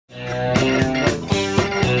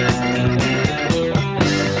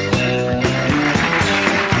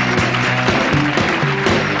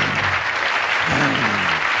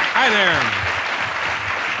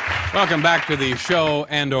Welcome back to the show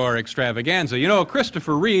and/or extravaganza. You know,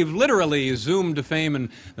 Christopher Reeve literally zoomed to fame in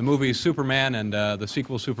the movies Superman and the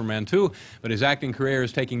sequel Superman 2, but his acting career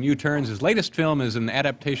is taking new turns. His latest film is an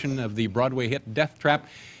adaptation of the Broadway hit Death Trap,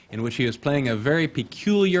 in which he is playing a very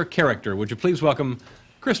peculiar character. Would you please welcome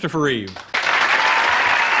Christopher Reeve?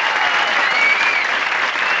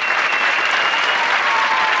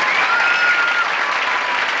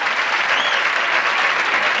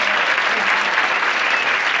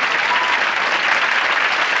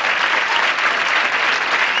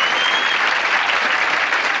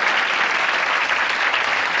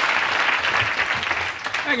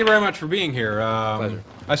 Thank you very much for being here. Pleasure.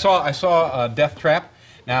 I saw Death Trap.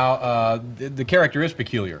 Now, the character is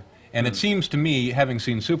peculiar, and it seems to me, having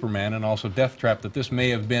seen Superman and also Death Trap, that this may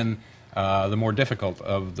have been the more difficult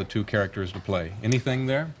of the two characters to play. Anything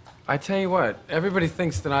there? I tell you what, everybody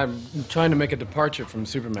thinks that I'm trying to make a departure from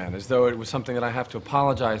Superman, as though it was something that I have to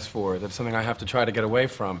apologize for, that's something I have to try to get away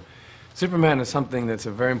from. Superman is something that's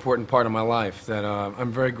a very important part of my life that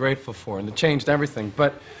I'm very grateful for, and it changed everything.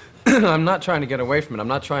 But I'm not trying to get away from it. I'm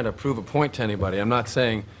not trying to prove a point to anybody. I'm not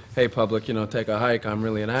saying, hey, public, you know, take a hike, I'm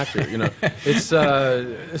really an actor, you know. It's,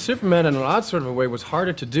 Superman in an odd sort of a way was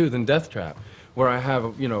harder to do than Death Trap, where I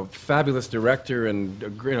have, you know, fabulous director and,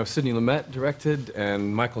 you know, Sidney Lumet directed,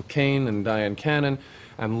 and Michael Caine and Diane Cannon,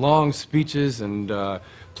 and long speeches and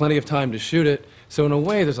plenty of time to shoot it. So in a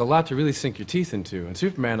way, there's a lot to really sink your teeth into. And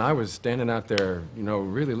Superman, I was standing out there, you know,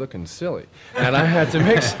 really looking silly. And I had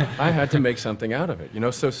to make something out of it, you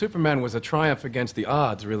know. So Superman was a triumph against the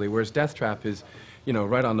odds, really, whereas Death Trap is, you know,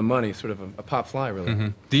 right on the money, sort of a pop fly, really.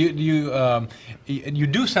 Mm-hmm. You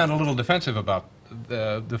do sound a little defensive about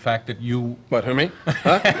the fact that you... What, who, me?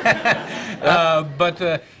 Huh? But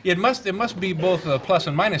it must be both a plus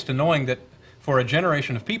and minus to knowing that for a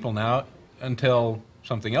generation of people now, until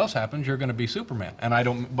something else happens, you're going to be Superman. And I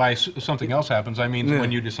don't, by something else happens, I mean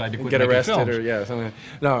when you decide to quit get making arrested films. or, yeah, something.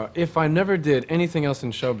 No, if I never did anything else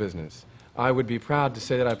in show business, I would be proud to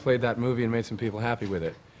say that I played that movie and made some people happy with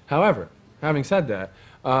it. However, having said that,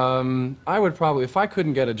 I would probably, if I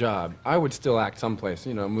couldn't get a job, I would still act someplace,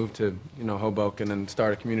 you know, move to, you know, Hoboken and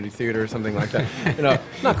start a community theater or something like that. You know,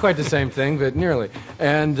 not quite the same thing, but nearly.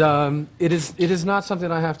 And it is not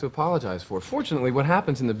something I have to apologize for. Fortunately, what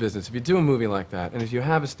happens in the business, if you do a movie like that, and if you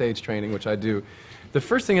have a stage training, which I do, the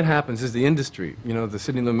first thing that happens is the industry, you know, the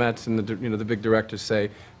Sidney Lumets and the, you know, the big directors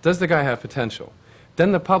say, does the guy have potential?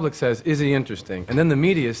 Then the public says, is he interesting? And then the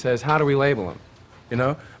media says, how do we label him? You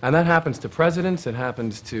know? And that happens to presidents, it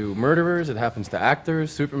happens to murderers, it happens to actors,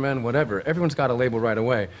 Superman, whatever. Everyone's got a label right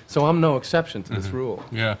away. So I'm no exception to this rule.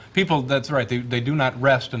 Yeah. People, that's right, they do not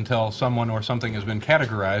rest until someone or something has been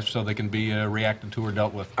categorized so they can be reacted to or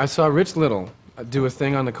dealt with. I saw Rich Little do a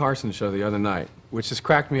thing on the Carson show the other night, which just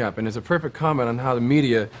cracked me up, and is a perfect comment on how the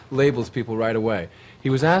media labels people right away. He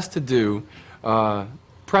was asked to do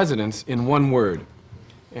presidents in one word.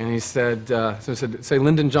 And he said, so he said, say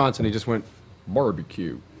Lyndon Johnson, he just went,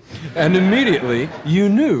 barbecue. And immediately, you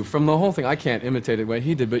knew from the whole thing, I can't imitate it the way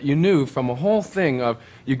he did, but you knew from a whole thing of,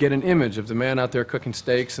 you get an image of the man out there cooking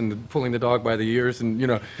steaks and pulling the dog by the ears, and, you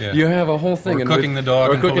know, you have a whole thing. Or cooking the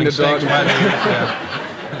dog and pulling steaks by the ears,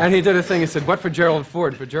 yeah. And he did a thing, he said, what for Gerald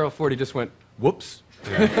Ford? For Gerald Ford, he just went, whoops.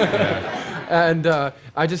 And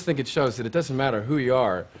I just think it shows that it doesn't matter who you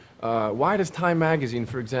are. Why does Time magazine,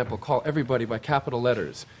 for example, call everybody by capital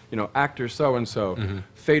letters? You know, actor so-and-so,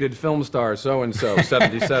 faded film star so-and-so,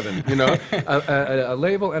 77, you know? A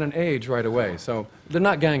label and an age right away. So they're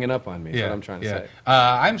not ganging up on me, is what I'm trying to say.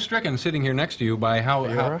 I'm stricken sitting here next to you by how...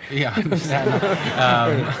 Right? Yeah.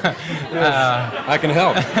 I can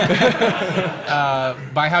help.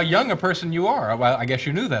 By how young a person you are. Well, I guess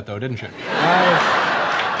you knew that, though, didn't you?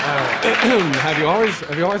 Have you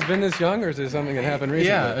always been this young, or is there something that happened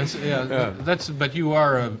recently? Yeah. But you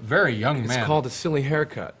are a very young man. It's called a silly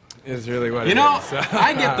haircut, is really what it is. You know,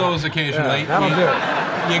 I get those occasionally. That'll do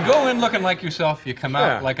it. You go in looking like yourself, you come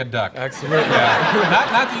out like a duck. Absolutely. Not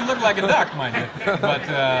that you look like a duck, mind you, but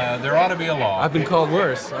there ought to be a law. I've been called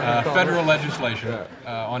worse. Federal legislation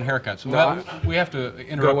on haircuts. Well, we have to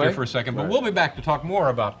interrupt you for a second, but we'll be back to talk more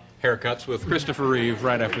about haircuts with Christopher Reeve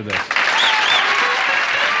right after this.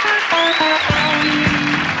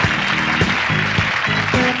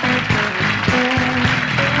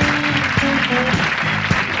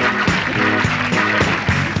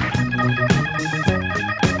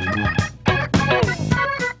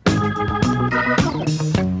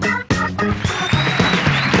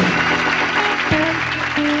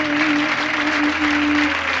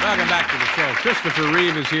 Welcome back to the show. Christopher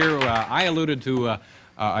Reeve is here. I alluded to,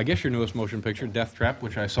 I guess, your newest motion picture, Death Trap,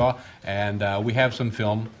 which I saw, and we have some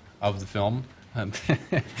film of the film.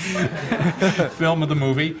 film of the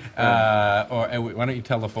movie. Or why don't you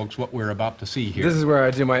tell the folks what we're about to see here? This is where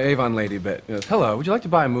I do my Avon lady bit. It goes, hello, would you like to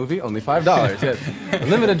buy a movie? Only $5. Yes.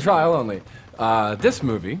 Limited trial only. This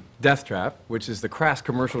movie, Death Trap, which is the crass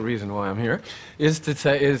commercial reason why I'm here, is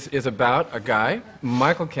about a guy,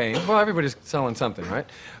 Michael Caine. Well, everybody's selling something, right?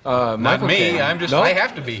 Not Michael me. Caine. I'm just. No? I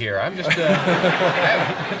have to be here. I'm just.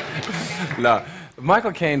 No.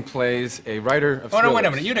 Michael Caine plays a writer of Oh no! thrillers. Wait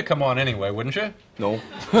a minute. You'd have come on anyway, wouldn't you? No.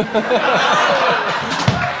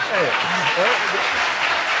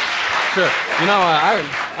 Sure. You know,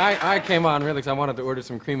 I came on really because I wanted to order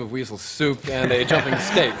some cream of weasel soup and a jumping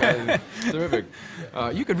steak. Terrific.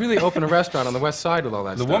 You could really open a restaurant on the west side with all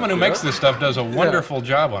that The stuff. woman who makes this stuff does a wonderful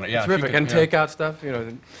job on it. Yeah. Terrific. She could, And takeout stuff, you know.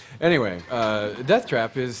 Anyway, Death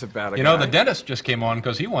Trap is about a You know, guy. the dentist just came on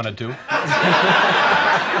because he wanted to.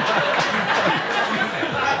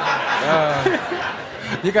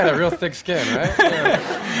 You got a real thick skin, right?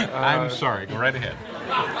 I'm sorry. Go right ahead.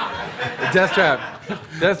 Death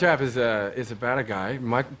Trap is about a guy,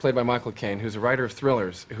 played by Michael Caine, who's a writer of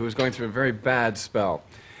thrillers, who's going through a very bad spell.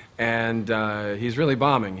 And he's really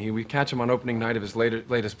bombing. We catch him on opening night of his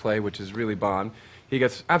latest play, which is really bomb. He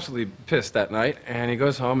gets absolutely pissed that night, and he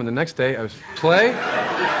goes home, and the next day, play?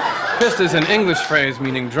 Pissed is an English phrase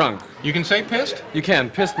meaning drunk. You can say pissed? You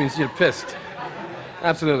can. Pissed means you're pissed.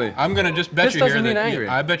 Absolutely. I'm going to just bet Pissed you here doesn't mean that angry.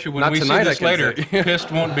 I bet you when Not we see tonight, I this can later, say.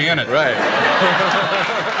 pissed won't be in it. Right.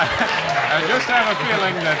 I just have a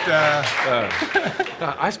feeling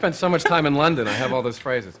that I spent so much time in London, I have all those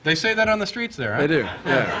phrases. they say that on the streets there. Huh? They do,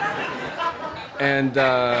 yeah. And,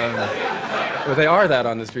 well, they are that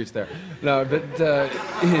on the streets there. No, but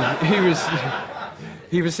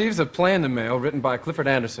he receives a play in the mail written by Clifford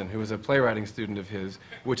Anderson, who was a playwriting student of his,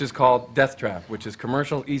 which is called Death Trap, which is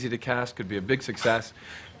commercial, easy to cast, could be a big success.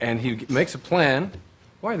 And he makes a plan.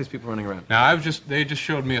 Why are these people running around? Now, they just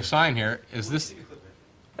showed me a sign here. Is this...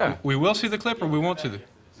 Yeah. We will see the clip or we won't see the...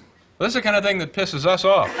 Well, this is the kind of thing that pisses us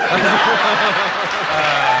off. What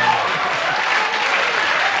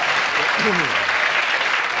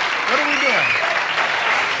are we doing?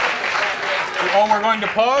 Oh, we're going to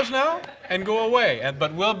pause now and go away,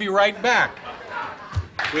 but we'll be right back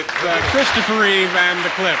with Christopher Reeve and the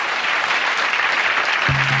clip.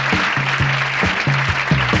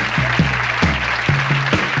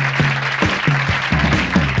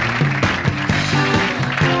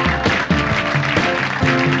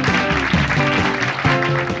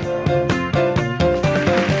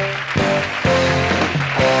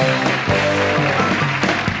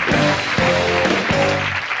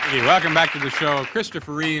 Welcome back to the show.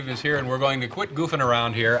 Christopher Reeve is here, and we're going to quit goofing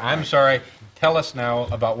around here. I'm sorry. Tell us now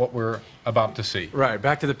about what we're about to see. Right,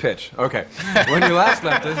 back to the pitch. Okay. When you last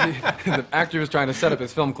left us, the actor was trying to set up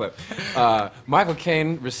his film clip. Michael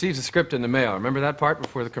Caine receives a script in the mail. Remember that part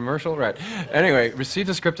before the commercial? Right. Anyway, receives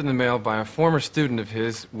a script in the mail by a former student of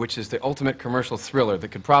his, which is the ultimate commercial thriller that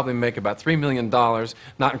could probably make about $3 million,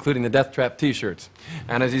 not including the Death Trap t-shirts.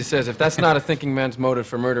 And as he says, if that's not a thinking man's motive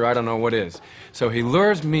for murder, I don't know what is. So he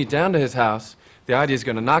lures me down to his house. The idea is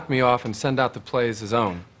going to knock me off and send out the play as his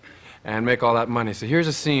own and make all that money. So here's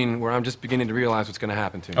a scene where I'm just beginning to realize what's going to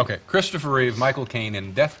happen to me. Okay, Christopher Reeve, Michael Caine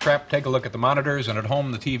in Death Trap. Take a look at the monitors, and at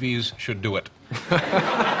home the TVs should do it.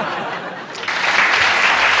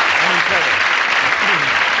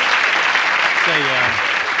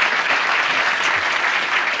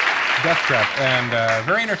 Death Trap, and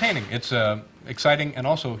very entertaining. It's exciting and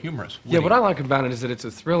also humorous. Yeah, what I like about it is that it's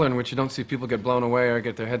a thriller in which you don't see people get blown away or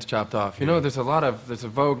get their heads chopped off. You know, there's a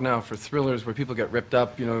vogue now for thrillers where people get ripped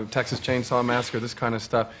up, you know, Texas Chainsaw Massacre, this kind of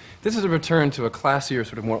stuff. This is a return to a classier,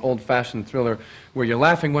 sort of more old-fashioned thriller where you're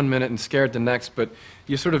laughing one minute and scared the next, but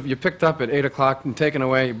you're picked up at 8 o'clock and taken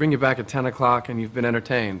away, bring you back at 10 o'clock, and you've been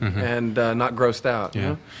entertained and not grossed out. Yeah. You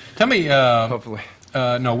know? Tell me... Hopefully.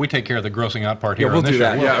 No, we take care of the grossing out part here. Yeah, we'll on this do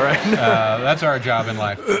that. show. Yeah, right. That's our job in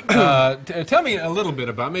life. Tell me a little bit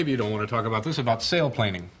about, maybe you don't want to talk about this, about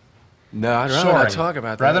sailplaning. No, I'd rather Soaring. not talk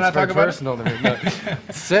about that. Rather It's not very talk about it? personal to me. No.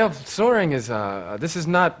 Soaring is, this is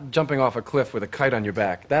not jumping off a cliff with a kite on your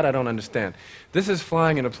back. That I don't understand. This is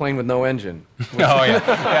flying in a plane with no engine. Oh, yeah.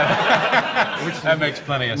 That makes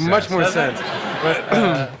plenty of sense. Much more sense.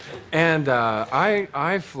 And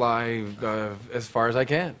I fly as far as I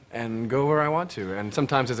can and go where I want to. And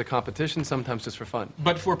sometimes as a competition, sometimes just for fun.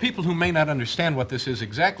 But for people who may not understand what this is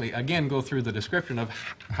exactly, again, go through the description of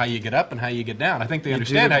how you get up and how you get down. I think they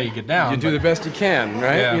understand how you get down. You do the best you can,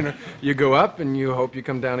 right? Yeah. You know, you go up and you hope you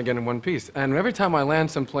come down again in one piece. And every time I land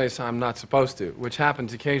someplace I'm not supposed to, which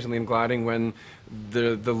happens occasionally in gliding when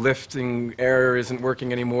the lifting air isn't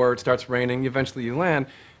working anymore, it starts raining, eventually you land.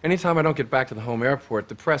 anytime I don't get back to the home airport,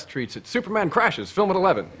 the press treats it, Superman crashes, film at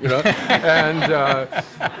 11, you know? And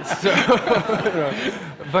so, you know,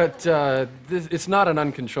 but it's not an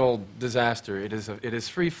uncontrolled disaster. It is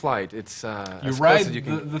free flight. It's you ride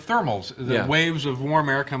the thermals, the waves of warm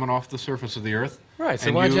air coming off the surface of the Earth. Right,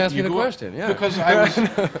 so why'd you ask me the question? Yeah. Because I was...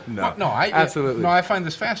 Absolutely. No, I find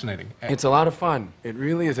this fascinating. It's a lot of fun. It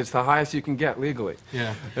really is. It's the highest you can get legally.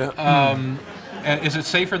 Yeah. And is it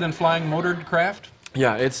safer than flying motored craft?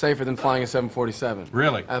 Yeah, it's safer than flying a 747.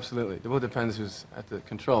 Really? Absolutely. Well, it depends who's at the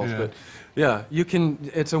controls. Yeah. But yeah, you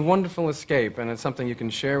can, it's a wonderful escape, and it's something you can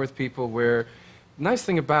share with people where, the nice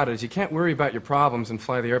thing about it is you can't worry about your problems and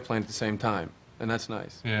fly the airplane at the same time, and that's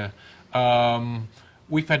nice. Yeah.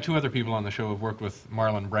 We've had two other people on the show who've worked with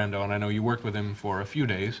Marlon Brando, and I know you worked with him for a few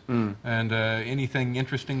days. And anything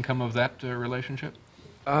interesting come of that relationship?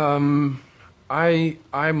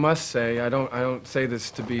 I must say, I don't say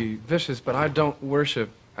this to be vicious, but I don't worship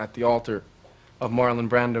at the altar of Marlon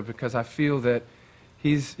Brando because I feel that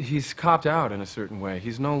he's copped out in a certain way.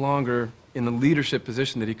 He's no longer in the leadership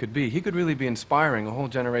position that he could be. He could really be inspiring a whole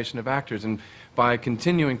generation of actors and by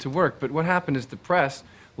continuing to work. But what happened is the press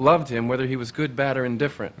loved him, whether he was good, bad, or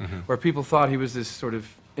indifferent, where people thought he was this sort of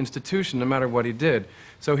institution no matter what he did.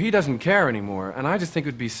 So he doesn't care anymore, and I just think it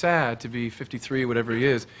would be sad to be 53, whatever he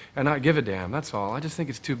is, and not give a damn, that's all. I just think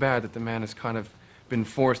it's too bad that the man has kind of been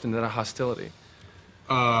forced into that hostility.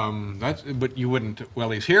 But you wouldn't...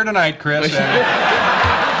 Well, he's here tonight, Chris.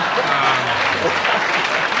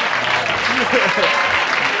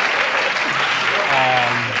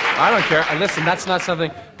 I don't care. And listen, that's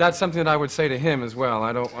something that I would say to him as well.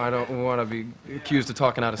 I don't want to be accused of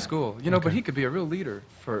talking out of school. You know, but he could be a real leader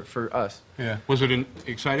for us. Yeah. Was it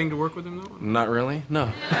exciting to work with him, though? Not really, no.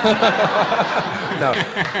 No.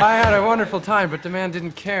 I had a wonderful time, but the man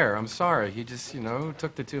didn't care. I'm sorry. He just, you know,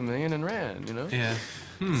 took the $2 million and ran, you know? Yeah.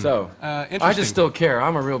 So, I just still care.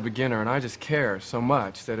 I'm a real beginner, and I just care so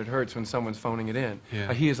much that it hurts when someone's phoning it in.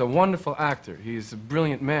 Yeah. He is a wonderful actor. He's a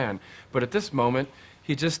brilliant man. But at this moment,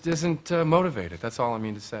 he just isn't motivated. That's all I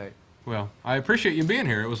mean to say. Well, I appreciate you being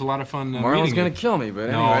here. It was a lot of fun meeting you. Marlon's going to kill me, but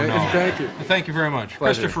No, anyway, no. thank you. Thank you very much.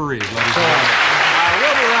 Pleasure. Christopher Reeve, ladies and gentlemen.